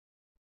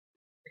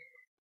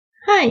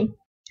Hi,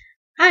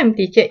 I'm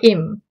Teacher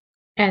Im,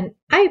 and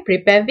I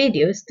prepare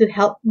videos to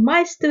help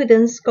my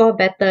students score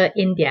better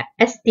in their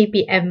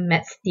STPM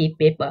Maths T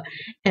paper,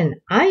 and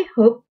I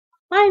hope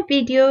my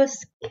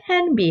videos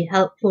can be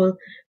helpful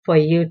for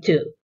you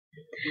too.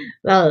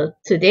 Well,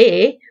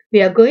 today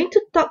we are going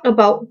to talk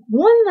about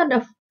one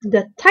of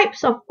the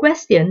types of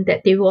question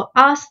that they will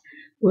ask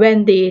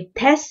when they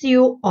test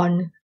you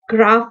on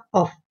graph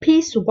of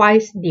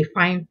piecewise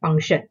defined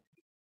function.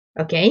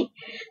 Okay,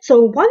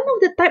 so one of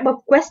the type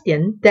of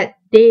question that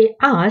they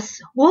ask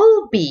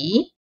will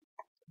be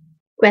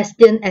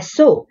question as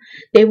so.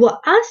 They will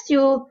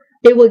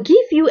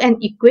give you an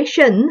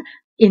equation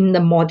in the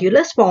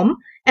modulus form,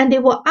 and they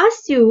will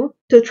ask you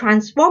to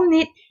transform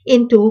it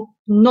into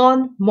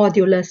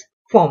non-modulus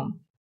form.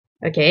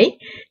 Okay,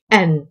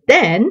 and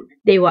then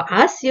they will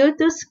ask you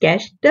to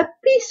sketch the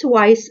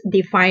piecewise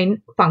defined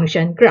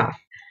function graph.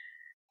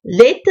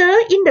 Later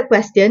in the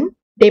question,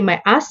 they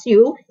might ask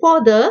you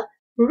for the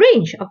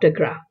range of the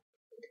graph.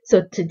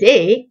 So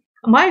today,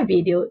 my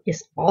video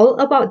is all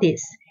about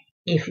this.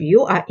 If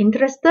you are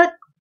interested,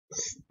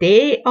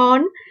 stay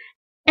on.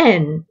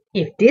 And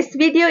if this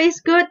video is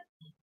good,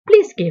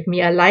 please give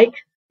me a like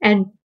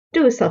and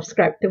do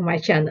subscribe to my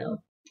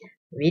channel.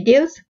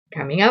 Videos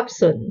coming up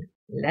soon.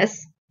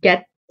 Let's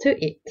get to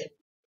it.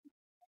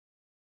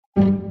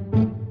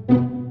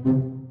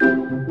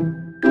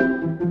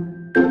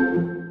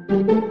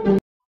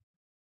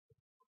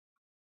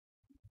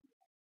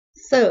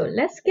 So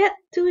let's get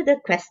to the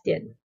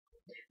question.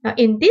 Now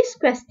in this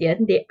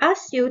question, they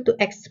ask you to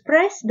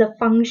express the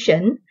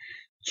function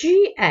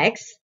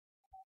gx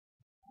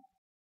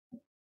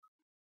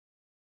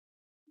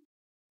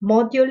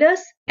modulus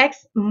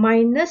x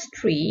minus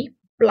 3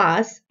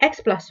 plus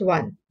x plus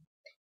 1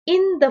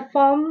 in the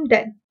form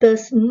that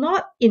does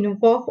not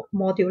involve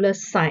modulus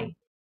sign.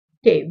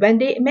 Okay, when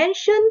they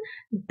mention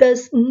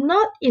does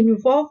not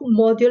involve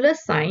modulus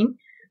sign,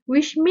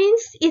 which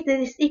means it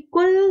is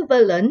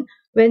equivalent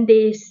when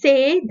they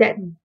say that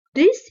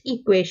this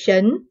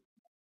equation,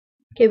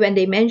 okay, when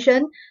they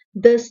mention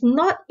does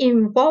not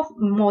involve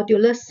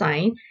modulus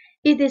sign,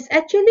 it is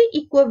actually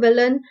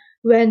equivalent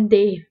when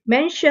they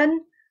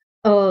mention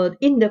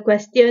in the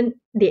question,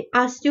 they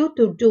ask you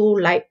to do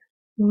like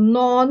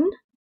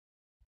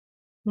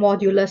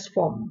non-modulus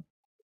form.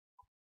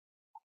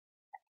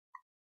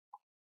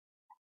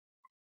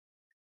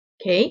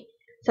 Okay,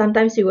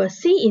 sometimes you will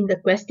see in the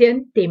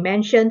question they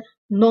mention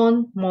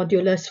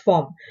non-modulus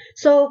form.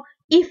 So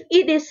if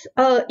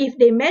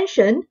they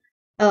mention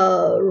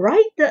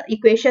write the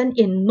equation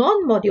in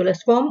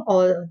non-modulus form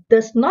or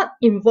does not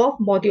involve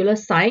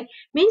modulus sign,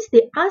 means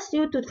they ask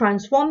you to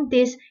transform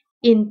this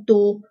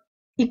into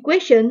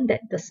equation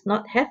that does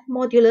not have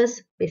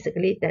modulus.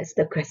 Basically, that's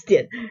the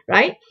question,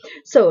 right?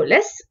 So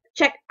let's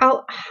check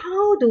out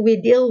how do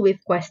we deal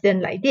with question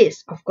like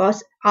this. Of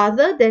course,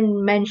 other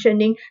than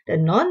mentioning the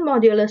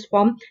non-modulus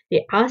form,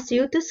 they ask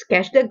you to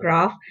sketch the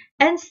graph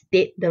and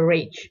state the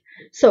range.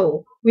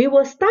 So we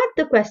will start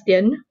the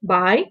question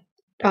by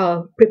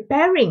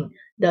preparing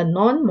the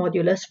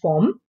non-modulus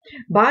form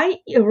by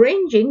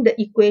arranging the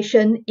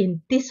equation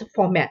in this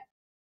format.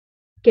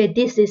 Okay,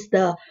 this is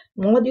the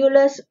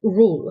modulus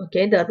rule,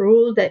 okay, the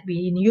rule that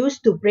we use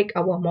to break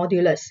our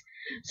modulus.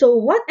 So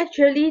what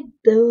actually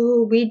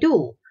do we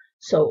do?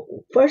 So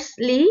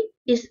firstly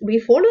is we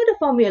follow the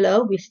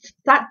formula, we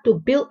start to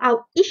build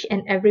out each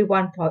and every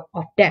one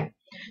of them.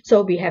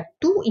 So we have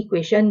two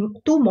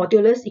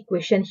modulus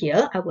equation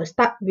here. I will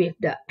start with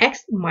the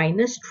x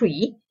minus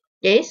 3.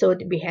 Okay, so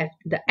we have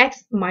the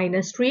x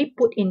minus 3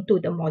 put into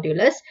the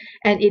modulus,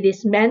 and it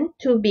is meant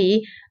to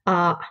be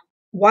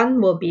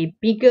one will be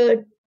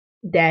bigger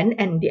than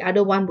and the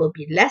other one will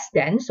be less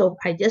than. So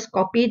I just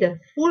copy the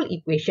full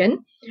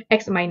equation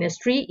x minus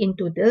 3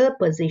 into the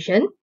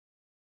position,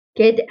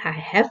 okay, that I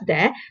have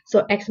there.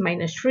 So x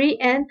minus 3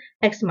 and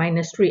x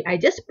minus 3, I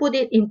just put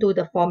it into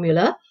the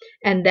formula,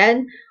 and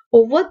then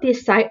over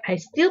this side I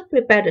still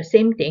prepare the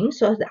same thing,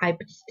 so that I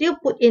still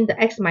put in the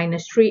x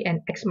minus 3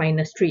 and x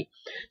minus 3.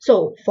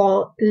 So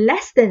for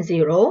less than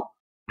 0,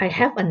 I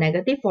have a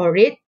negative for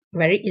it.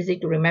 Very easy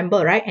to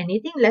remember, right?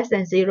 Anything less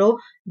than 0,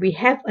 we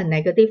have a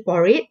negative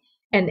for it,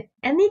 and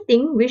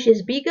anything which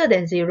is bigger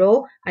than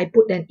 0, I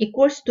put an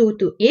equals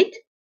to it.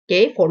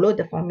 Okay, follow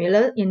the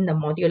formula in the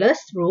modulus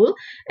rule,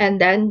 and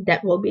then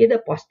that will be the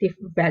positive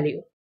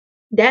value.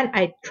 Then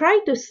I try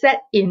to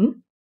set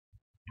in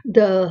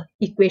the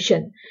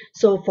equation.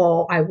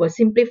 So I will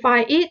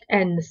simplify it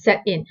and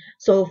set in.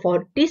 So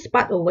for this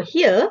part over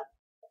here,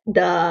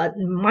 the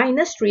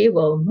minus 3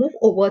 will move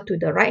over to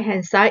the right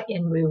hand side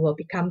and we will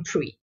become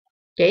 3.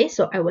 Okay,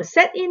 so I will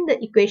set in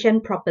the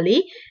equation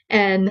properly,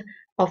 and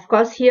of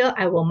course here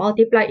I will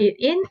multiply it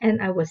in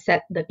and I will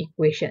set the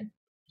equation.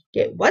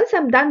 Okay, once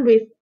I'm done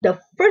with the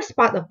first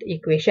part of the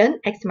equation,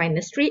 x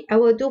minus 3, I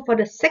will do for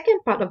the second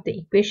part of the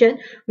equation,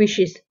 which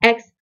is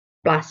x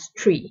plus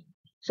 3.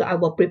 So I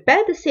will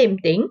prepare the same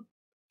thing,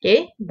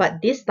 okay, but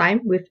this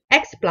time with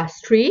x plus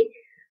 3,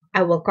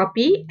 I will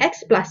copy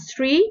x plus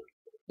 3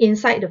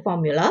 inside the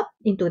formula,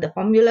 into the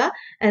formula,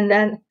 and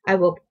then I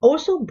will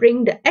also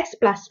bring the x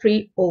plus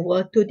 3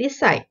 over to this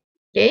side,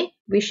 okay,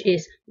 which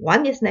is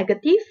 1 is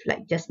negative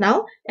like just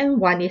now and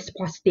 1 is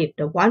positive,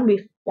 the one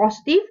with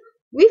positive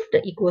with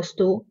the equals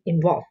to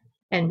involved,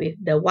 and with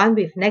the one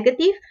with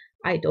negative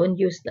I don't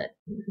use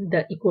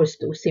the equals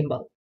to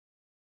symbol.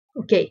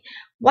 Okay,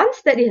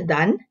 once that is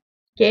done,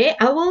 okay,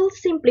 I will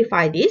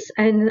simplify this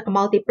and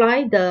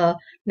multiply the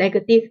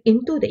negative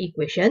into the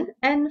equation.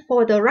 And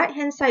for the right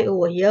hand side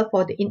over here,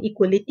 for the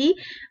inequality,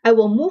 I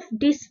will move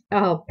this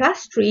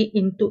plus 3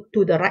 into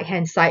to the right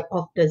hand side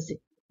of the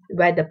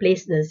where the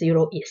place the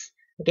 0 is.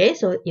 Okay,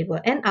 so it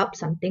will end up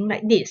something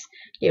like this.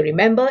 Okay,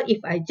 remember, if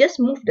I just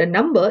move the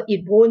number,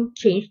 it won't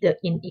change the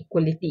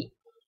inequality.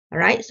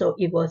 Alright, so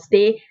it will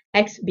stay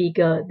x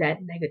bigger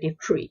than negative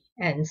 3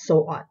 and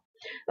so on.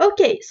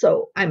 Okay,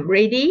 so I'm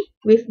ready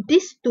with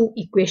these two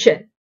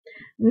equations.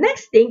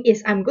 Next thing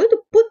is I'm going to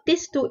put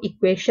these two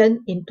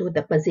equations into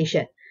the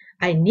position.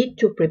 I need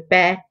to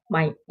prepare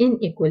my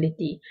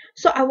inequality.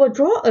 So I will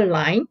draw a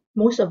line.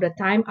 Most of the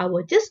time, I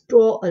will just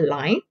draw a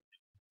line.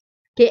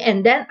 Okay,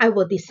 and then I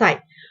will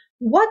decide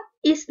what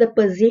is the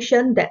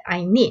position that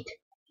I need.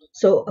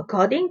 So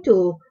according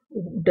to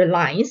the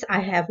lines, I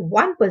have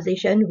one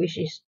position which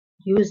is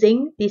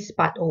using this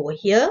part over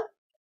here.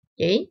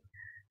 Okay,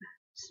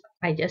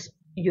 I just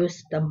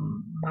use the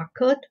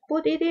marker to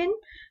put it in,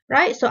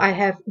 right? So I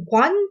have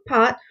one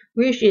part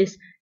which is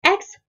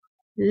x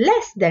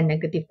less than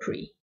negative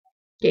 3.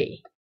 Okay,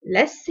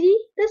 let's see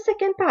the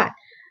second part.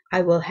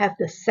 I will have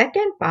the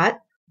second part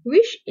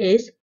which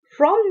is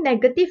from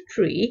negative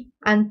 3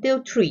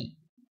 until 3.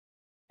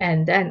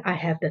 And then I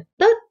have the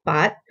third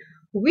part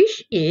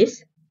which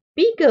is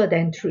bigger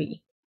than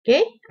 3.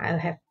 Okay, I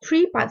have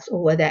 3 parts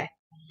over there.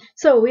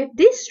 So with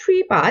these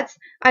 3 parts,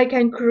 I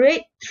can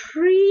create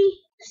 3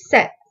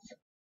 sets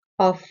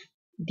of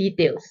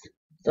details.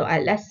 So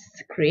let's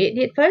create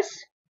it first.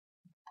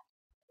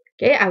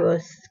 Okay, I will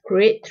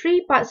create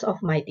 3 parts of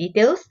my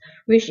details,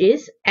 which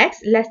is x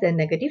less than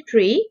negative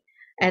 3,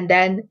 and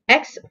then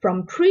x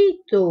from 3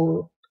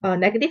 to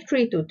negative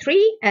 3 to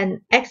 3,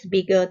 and x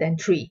bigger than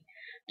 3.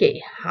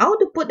 Okay, how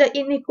to put the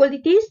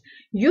inequalities?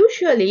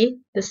 Usually,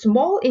 the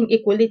small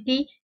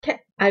inequality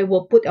I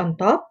will put on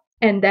top,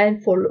 and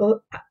then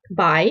followed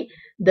by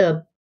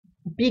the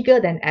bigger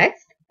than x,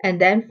 and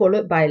then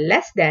followed by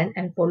less than,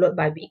 and followed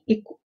by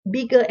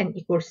bigger and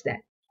equals than.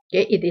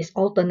 Okay, it is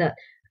alternate.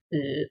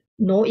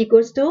 No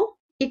equals to,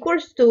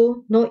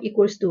 no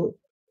equals to,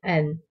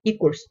 and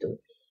equals to.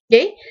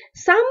 Okay,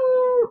 some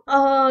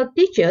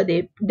teacher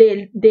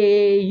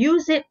they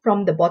use it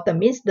from the bottom,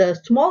 means the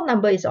small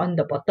number is on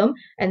the bottom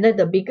and then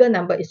the bigger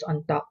number is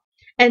on top.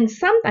 And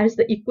sometimes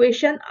the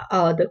equation,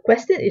 the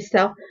question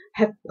itself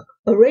have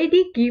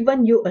already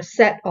given you a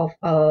set of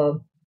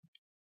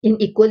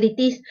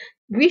inequalities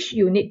which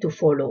you need to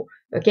follow.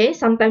 Okay,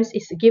 sometimes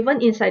it's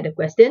given inside the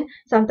question.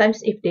 Sometimes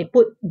if they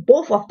put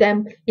both of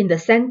them in the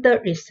center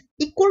is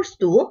equals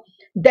to,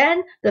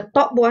 then the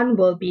top one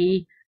will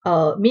be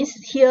means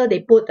here they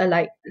put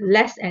like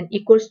less and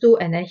equals to,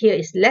 and then here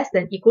is less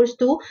than equals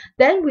to.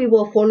 Then we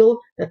will follow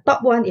the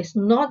top one is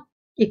not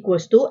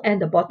equals to,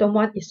 and the bottom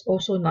one is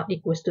also not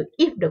equals to,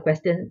 if the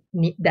question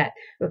need that.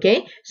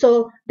 Okay,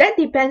 so that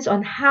depends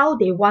on how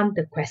they want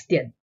the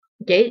question.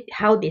 Okay,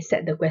 how they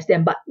set the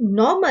question, but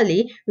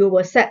normally we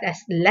will set as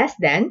less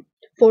than,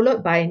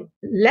 followed by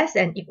less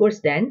and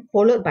equals than,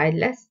 followed by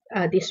less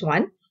this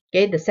one,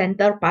 okay, the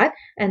center part,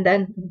 and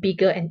then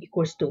bigger and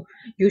equals to.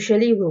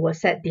 Usually we will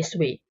set this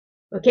way.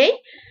 Okay,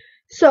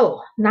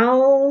 so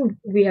now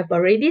we have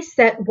already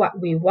set what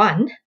we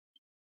want.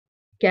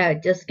 Okay,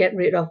 I'll just get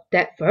rid of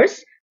that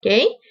first.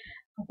 Okay,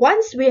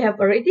 once we have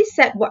already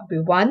set what we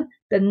want,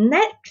 the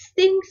next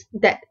things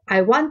that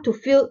I want to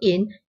fill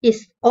in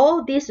is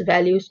all these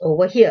values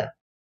over here.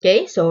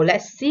 Okay, so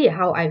let's see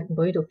how I'm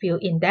going to fill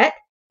in that.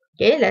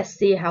 Okay, let's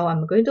see how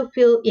I'm going to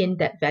fill in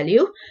that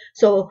value.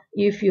 So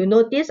if you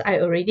notice, I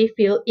already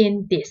fill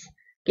in this.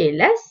 Okay,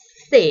 let's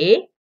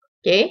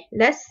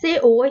say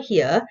over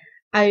here,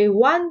 I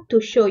want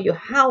to show you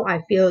how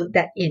I fill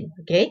that in.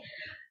 Okay,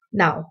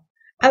 now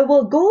I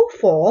will go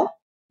for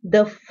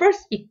the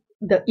first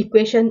the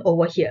equation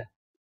over here.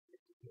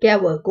 Okay, I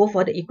will go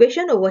for the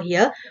equation over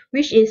here,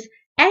 which is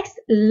x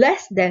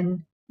less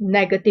than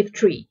negative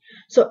 3.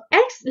 So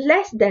x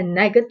less than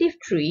negative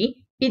 3,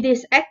 it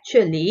is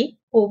actually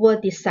over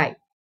this side.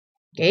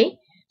 Okay,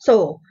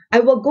 so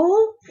I will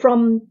go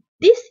from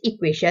this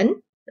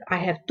equation. I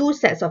have 2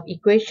 sets of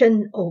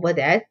equation over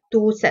there,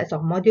 2 sets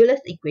of modulus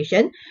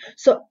equation.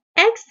 So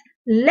x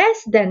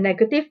less than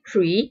negative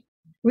 3,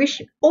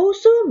 which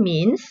also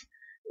means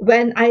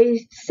when I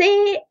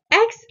say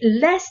x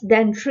less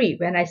than 3,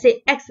 when I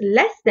say x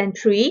less than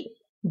 3,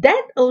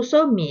 that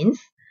also means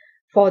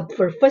for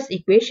first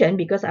equation,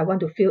 because I want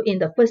to fill in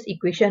the first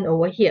equation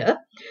over here.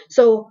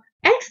 So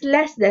x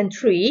less than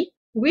 3,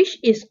 which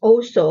is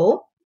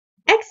also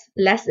x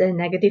less than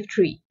negative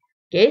 3.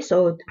 Okay,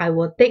 so I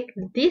will take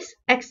this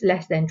x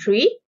less than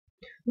 3.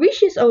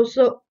 which is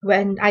also,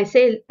 when I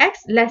say x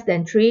less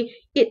than 3,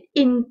 it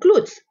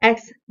includes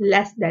x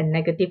less than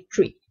negative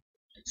 3.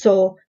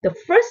 So the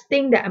first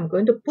thing that I'm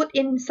going to put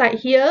inside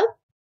here,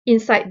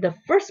 inside the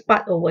first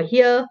part over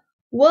here,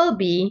 will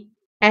be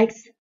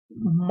x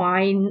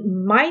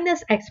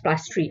minus x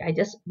plus 3. I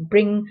just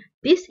bring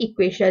this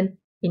equation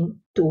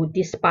into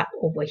this part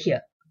over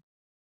here.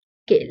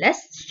 Okay,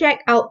 let's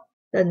check out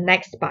the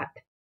next part.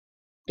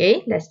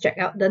 Okay, let's check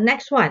out the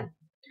next one.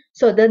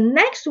 So the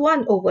next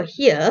one over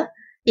here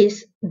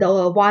is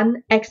the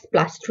one x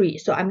plus 3.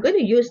 So I'm going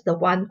to use the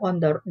one on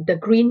the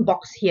green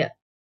box here.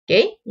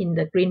 Okay, in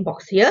the green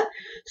box here.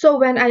 So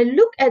when I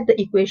look at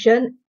the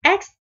equation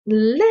x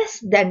less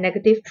than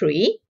negative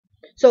 3,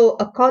 so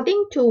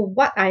according to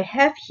what I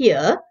have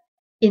here,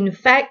 in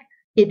fact,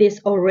 it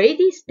is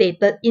already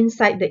stated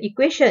inside the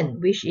equation,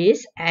 which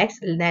is x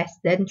less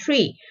than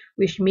 3,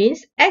 which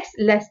means x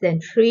less than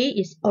 3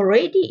 is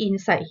already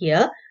inside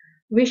here,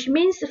 which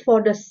means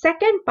for the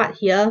second part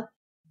here,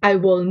 I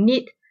will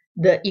need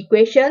the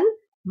equation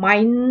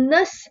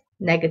minus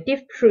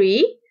negative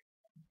 3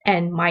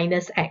 and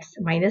minus x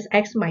minus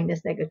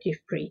negative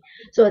 3.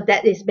 So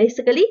that is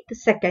basically the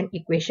second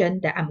equation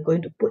that I'm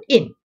going to put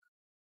in.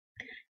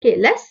 Okay,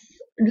 let's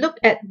look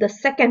at the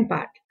second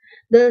part.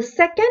 The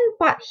second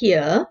part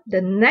here,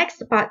 the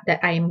next part that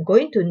I am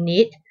going to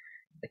need,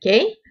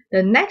 okay,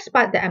 the next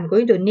part that I'm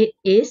going to need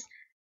is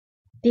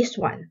this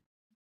one.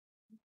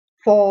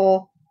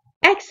 For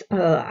x,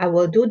 I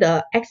will do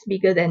the x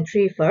bigger than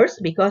 3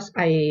 first because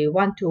I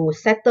want to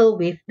settle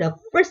with the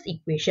first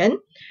equation.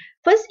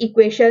 First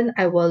equation,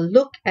 I will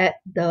look at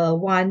the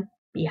one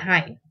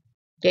behind,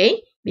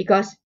 okay,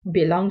 because it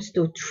belongs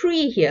to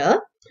 3 here.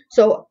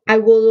 So I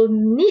will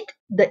need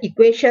the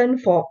equation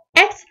for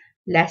x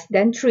less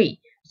than 3.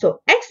 So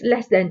x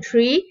less than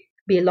 3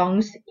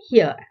 belongs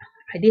here.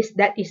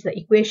 That is the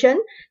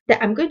equation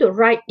that I'm going to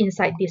write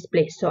inside this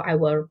place. So I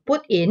will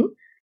put in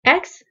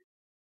x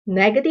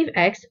negative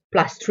x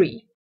plus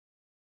 3.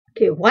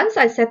 Okay, once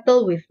I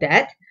settle with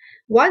that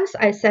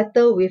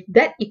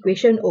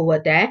equation over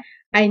there,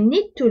 I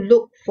need to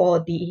look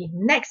for the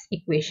next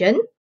equation.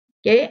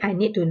 Okay, I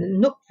need to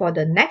look for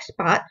the next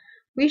part,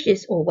 which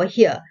is over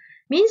here.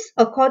 Means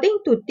according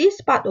to this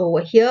part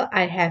over here,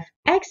 I have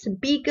x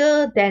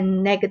bigger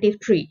than negative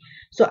 3.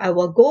 So I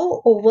will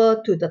go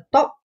over to the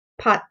top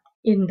part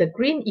in the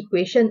green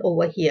equation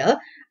over here.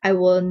 I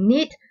will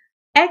need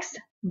x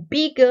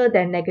bigger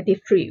than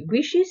negative 3,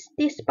 which is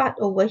this part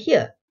over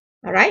here.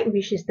 Alright,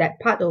 which is that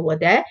part over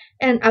there.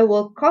 And I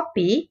will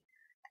copy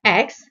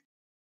x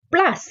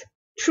plus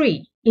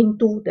 3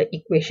 into the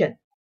equation.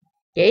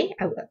 Okay,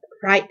 I will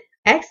write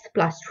x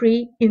plus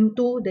 3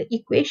 into the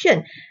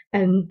equation,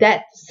 and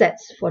that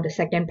sets for the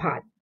second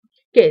part.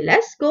 Okay,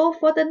 let's go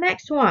for the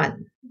next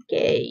one.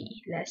 Okay,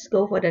 let's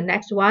go for the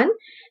next one.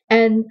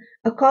 And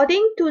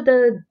according to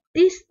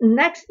this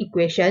next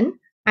equation,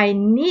 I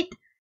need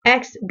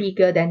x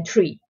bigger than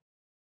 3.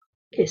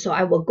 Okay, so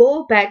I will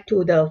go back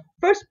to the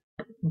first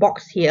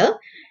box here,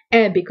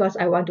 and because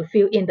I want to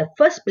fill in the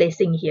first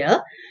placing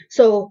here,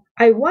 so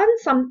I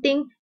want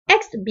something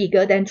x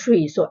bigger than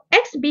 3. So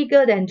x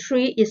bigger than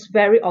 3 is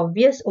very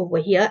obvious over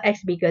here,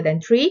 x bigger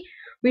than 3,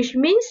 which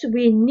means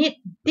we need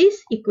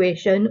this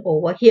equation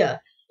over here.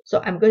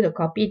 So I'm going to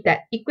copy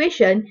that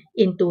equation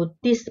into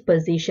this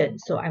position.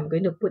 So I'm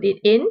going to put it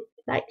in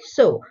like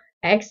so,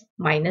 x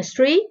minus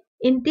 3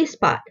 in this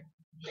part.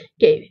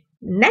 Okay,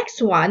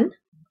 next one,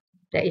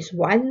 there is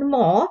one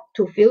more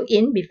to fill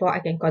in before I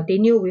can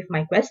continue with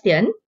my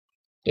question.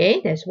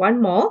 Okay, there's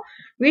one more,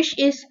 which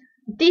is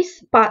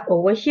this part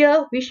over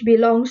here, which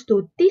belongs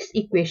to this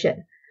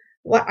equation.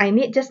 What I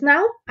need just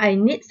now, I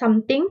need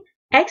something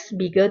x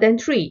bigger than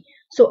 3.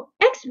 So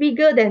x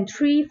bigger than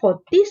 3 for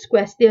this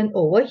question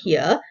over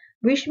here,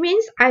 which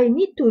means I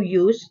need to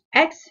use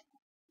x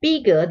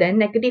bigger than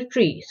negative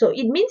 3. So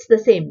it means the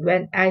same.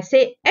 When I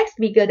say x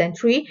bigger than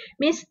 3,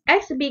 means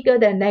x bigger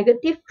than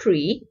negative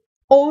 3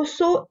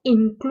 also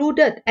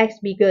included x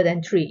bigger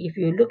than 3. If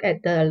you look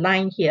at the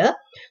line here,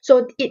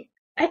 so it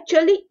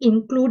actually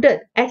included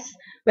x.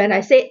 When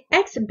I say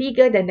x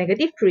bigger than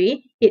negative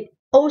 3, it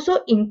also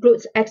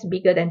includes x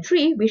bigger than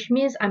 3, which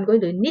means I'm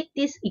going to need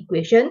this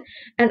equation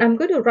and I'm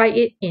going to write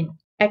it in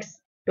x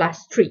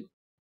plus 3.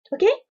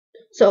 Okay,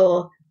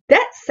 so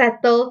that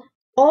settles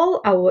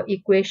all our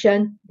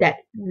equation that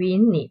we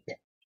need.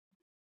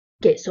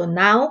 Okay, so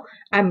now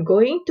I'm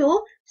going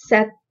to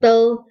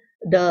settle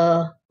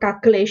the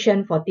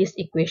calculation for this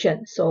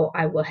equation. So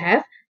I will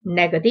have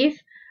negative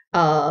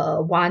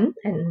 1,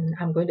 and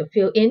I'm going to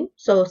fill in.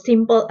 So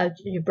simple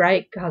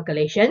algebraic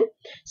calculation.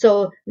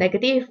 So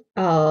negative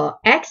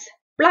x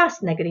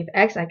plus negative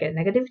x, I get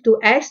negative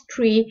 2x,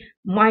 3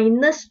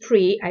 minus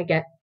 3, I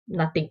get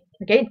nothing.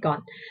 Okay,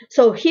 gone.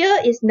 So here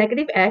is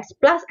negative x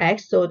plus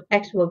x, so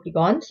x will be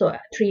gone. So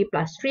 3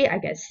 plus 3, I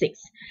get 6.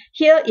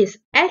 Here is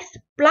x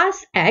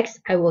plus x,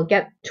 I will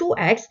get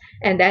 2x,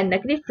 and then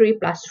negative 3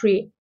 plus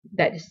 3,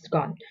 that is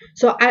gone.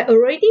 So I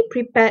already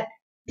prepared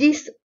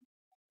this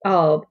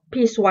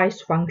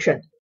piecewise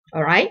function.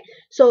 All right.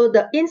 So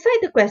inside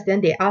the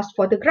question, they asked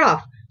for the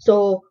graph.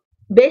 So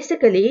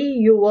basically,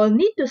 you will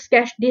need to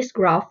sketch this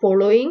graph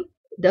following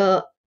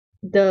the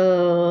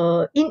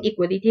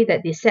inequality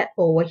that they set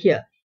over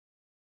here.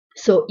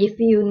 So if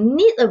you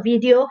need a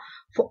video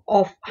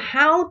of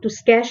how to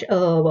sketch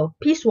a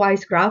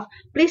piecewise graph,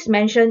 please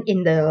mention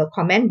in the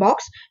comment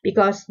box,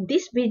 because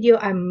this video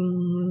I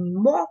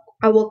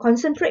will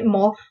concentrate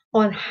more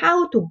on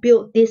how to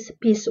build this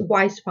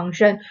piecewise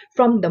function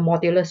from the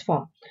modulus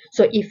form.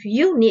 So if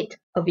you need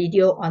a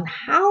video on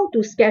how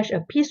to sketch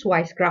a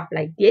piecewise graph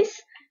like this,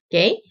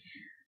 okay,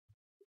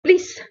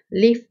 please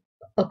leave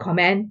a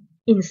comment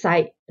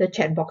inside the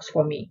chat box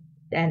for me.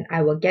 Then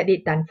I will get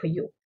it done for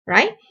you,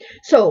 right?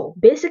 So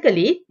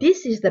basically,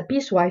 this is the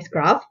piecewise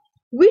graph,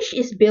 which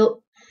is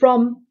built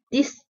from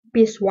this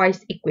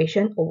piecewise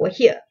equation over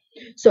here.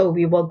 So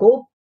we will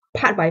go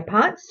part by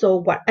part. So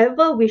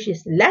whatever which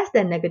is less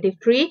than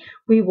 -3,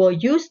 we will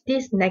use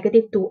this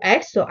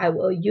 -2x. So I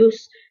will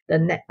use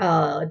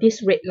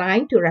this red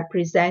line to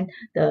represent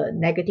the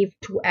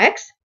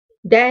 -2x.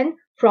 Then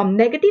from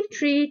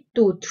 -3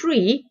 to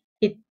 3,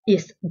 it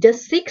is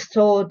just 6,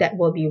 so that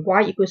will be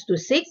y equals to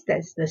 6.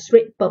 That's the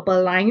straight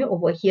purple line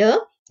over here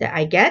that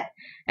I get.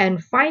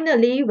 And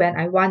finally, when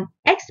I want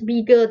x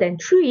bigger than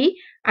 3,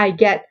 I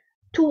get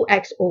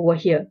 2x over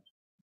here.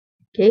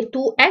 Okay,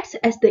 2x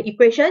as the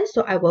equation,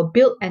 so I will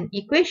build an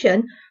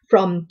equation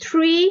from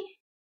 3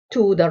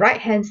 to the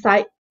right hand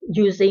side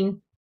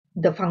using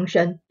the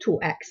function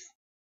 2x.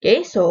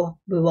 Okay, so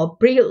we will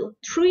build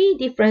 3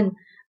 different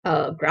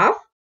graphs.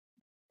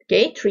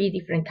 Okay, 3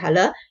 different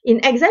color.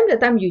 In exam the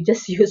time, you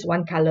just use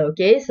one color.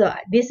 Okay, so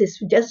this is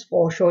just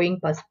for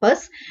showing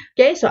purpose.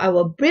 Okay, so I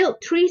will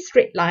build 3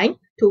 straight line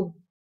to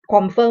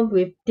confirm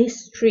with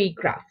these 3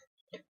 graphs.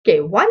 Okay,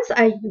 once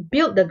I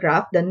build the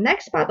graph, the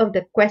next part of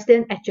the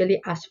question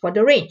actually asks for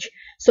the range.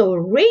 So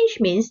range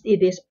means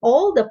it is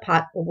all the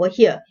part over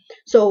here.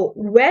 So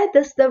where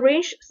does the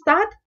range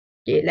start?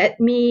 Okay, let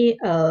me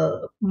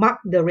mark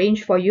the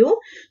range for you.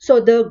 So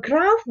the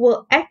graph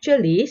will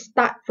actually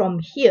start from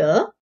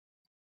here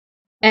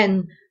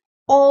and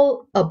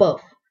all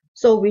above.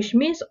 So which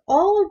means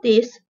all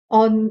this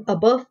on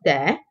above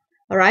there,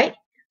 all right?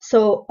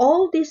 So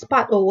all this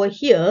part over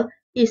here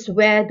is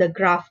where the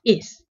graph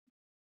is.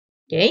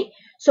 Okay,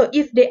 so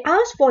if they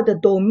ask for the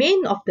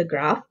domain of the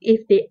graph, the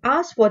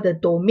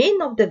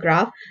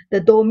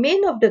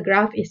domain of the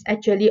graph is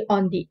actually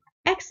on the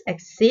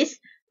x-axis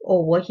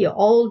over here,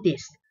 all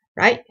this,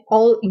 right?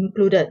 All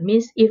included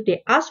means if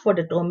they ask for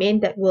the domain,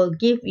 that will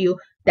give you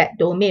that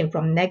domain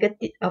from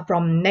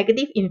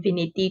negative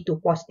infinity to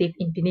positive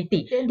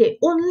infinity. Then they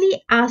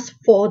only ask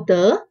for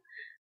the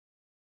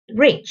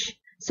range.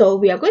 So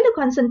we are going to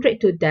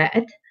concentrate to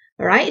that,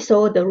 all right?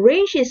 So the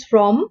range is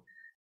from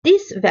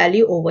this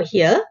value over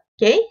here,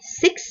 okay,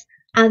 6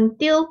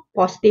 until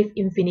positive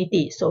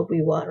infinity. So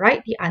we will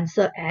write the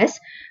answer as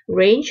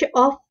range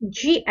of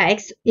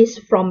gx is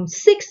from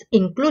 6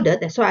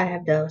 included, that's why I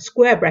have the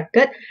square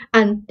bracket,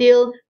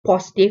 until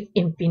positive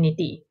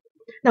infinity.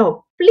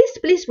 Now,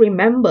 please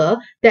remember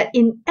that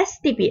in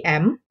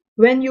STPM,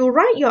 when you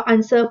write your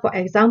answer, for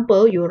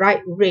example, you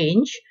write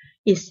range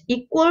is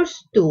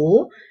equals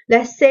to,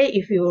 let's say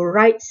if you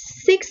write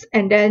 6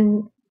 and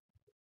then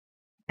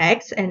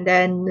x and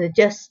then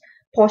just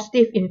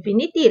positive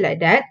infinity like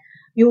that,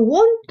 you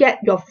won't get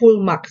your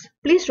full marks.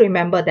 Please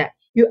remember that.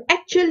 You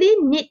actually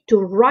need to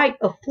write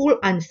a full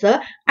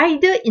answer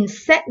either in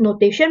set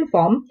notation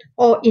form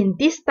or in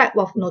this type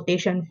of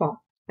notation form.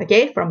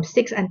 Okay, from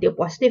 6 until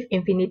positive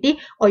infinity,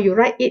 or you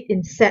write it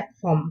in set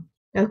form.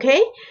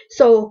 Okay,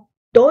 so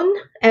don't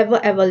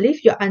ever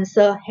leave your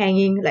answer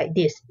hanging like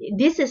this.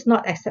 This is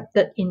not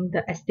accepted in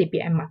the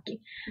STPM marking,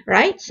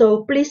 right?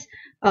 So please,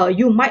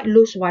 you might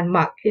lose 1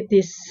 mark. It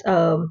is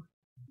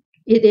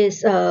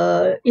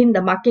in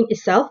the marking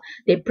itself.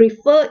 They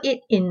prefer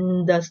it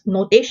in the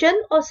notation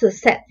or the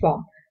set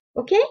form.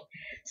 Okay,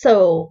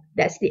 so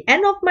that's the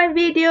end of my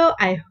video.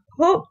 I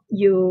hope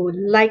you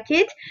like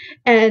it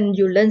and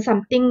you learn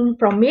something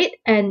from it.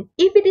 And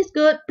if it is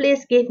good,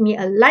 please give me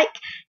a like.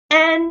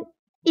 And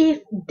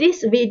if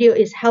this video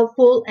is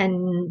helpful,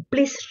 and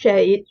please share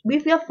it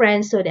with your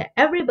friends so that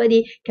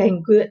everybody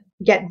can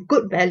get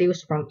good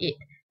values from it.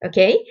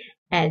 Okay,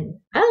 and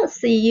I'll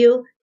see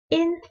you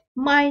in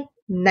my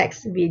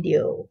next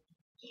video.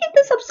 Hit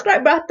the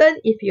subscribe button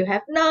if you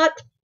have not.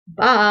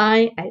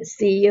 Bye. I'll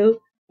see you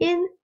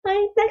in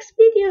my next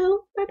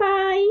video. Bye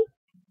bye.